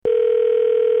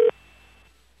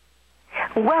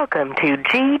Welcome to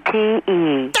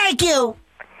GTE. Thank you.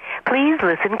 Please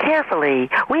listen carefully.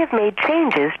 We have made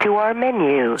changes to our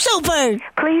menu. Super.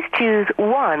 Please choose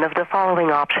one of the following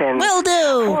options. Will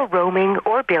do. For roaming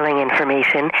or billing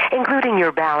information, including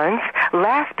your balance,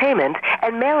 last payment,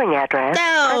 and mailing address,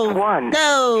 press 1.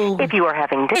 No. If you are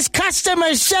having... Is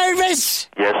customer service?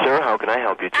 Yes, sir. How can I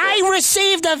help you today? I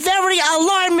received a very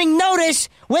alarming notice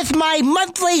with my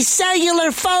monthly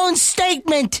cellular phone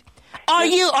statement. Are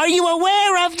you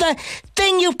aware of the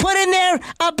thing you put in there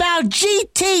about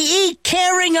GTE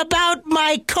caring about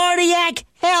my cardiac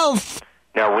health?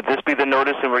 Now, would this be the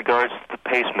notice in regards to the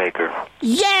pacemaker?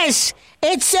 Yes.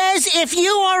 It says if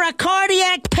you are a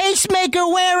cardiac pacemaker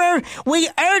wearer, we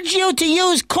urge you to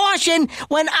use caution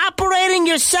when operating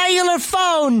your cellular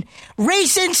phone.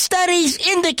 Recent studies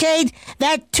indicate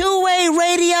that two-way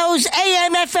radios,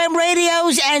 AM/FM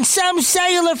radios, and some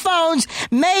cellular phones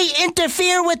may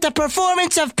interfere with the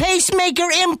performance of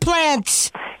pacemaker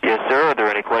implants. Yes, sir. Are there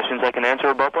any questions I can answer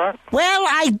about that? Well,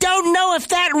 I don't know if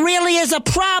that really is a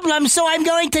problem, so I'm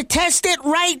going to test it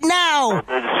right now.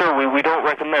 Sir, we don't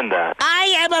recommend that.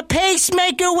 I am a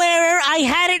pacemaker wearer. I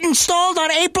had it installed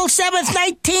on April 7th,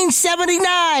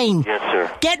 1979. Yes, sir.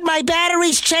 Get my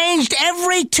batteries changed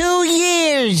every 2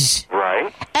 years.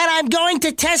 Right. And I'm going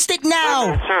to test it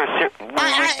now. Sir.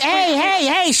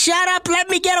 Hey, shut up. Let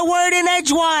me get a word in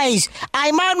edgewise.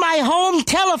 I'm on my home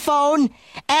telephone,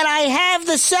 and I have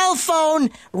the cell phone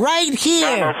right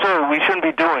here. No, sir, we shouldn't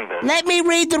be doing this. Let me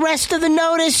read the rest of the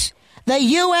notice. The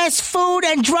U.S. Food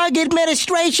and Drug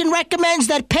Administration recommends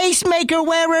that pacemaker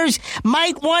wearers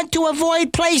might want to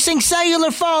avoid placing cellular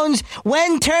phones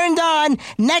when turned on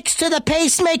next to the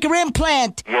pacemaker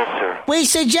implant. Yes, sir. We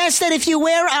suggest that if you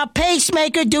wear a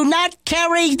pacemaker, do not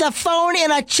carry the phone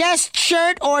in a chest,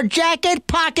 shirt, or jacket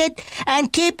pocket,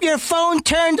 and keep your phone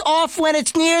turned off when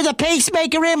it's near the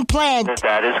pacemaker implant.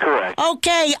 That is correct.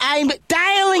 Okay, I'm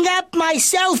dialing up my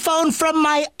cell phone from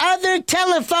my other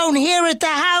telephone here at the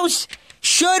house.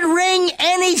 Should ring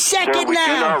any second Sir, we now.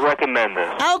 do not recommend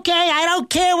this. Okay, I don't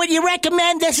care what you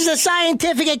recommend. This is a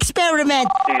scientific experiment.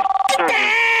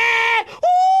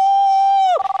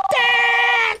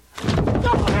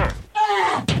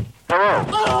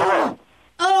 Hello.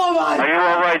 Oh, my. Are you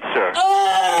all right, sir?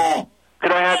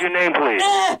 Could I have your name, please?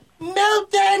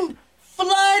 Milton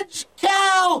Fludge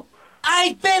Cow.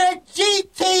 I've been a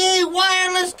GTE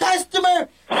wireless customer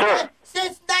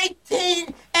since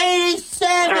 1987.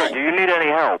 Sir, do you need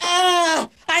any help?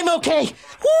 I'm okay.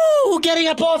 Woo! Getting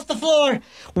up off the floor.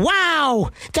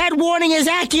 Wow! That warning is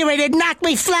accurate. It knocked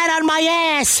me flat on my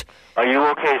ass. Are you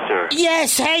okay, sir?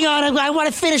 Yes, hang on. I want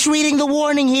to finish reading the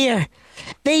warning here.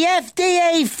 The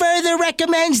FDA further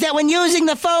recommends that when using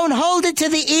the phone, hold it to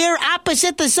the ear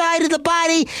opposite the side of the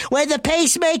body where the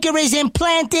pacemaker is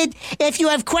implanted. If you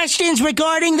have questions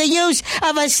regarding the use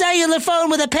of a cellular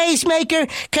phone with a pacemaker,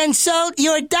 consult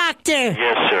your doctor.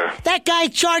 Yes, sir. That guy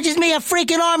charges me a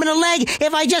freaking arm and a leg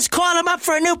if I just call him up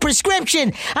for a new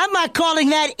prescription. I'm not calling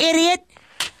that idiot.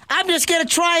 I'm just going to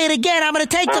try it again. I'm going to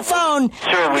take the phone.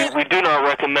 Sir, we do not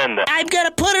recommend that. I'm going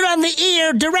to put it on the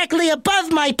ear directly above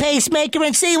my pacemaker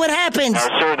and see what happens. Now,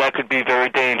 sir, that could be very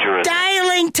dangerous.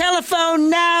 Dialing telephone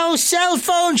now. Cell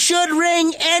phone should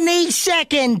ring any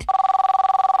second.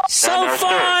 So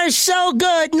far, so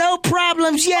good. No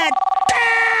problems yet.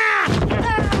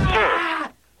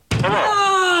 Sir.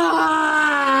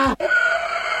 Hello.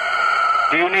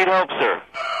 Do you need help, sir?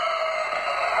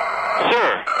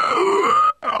 Sir.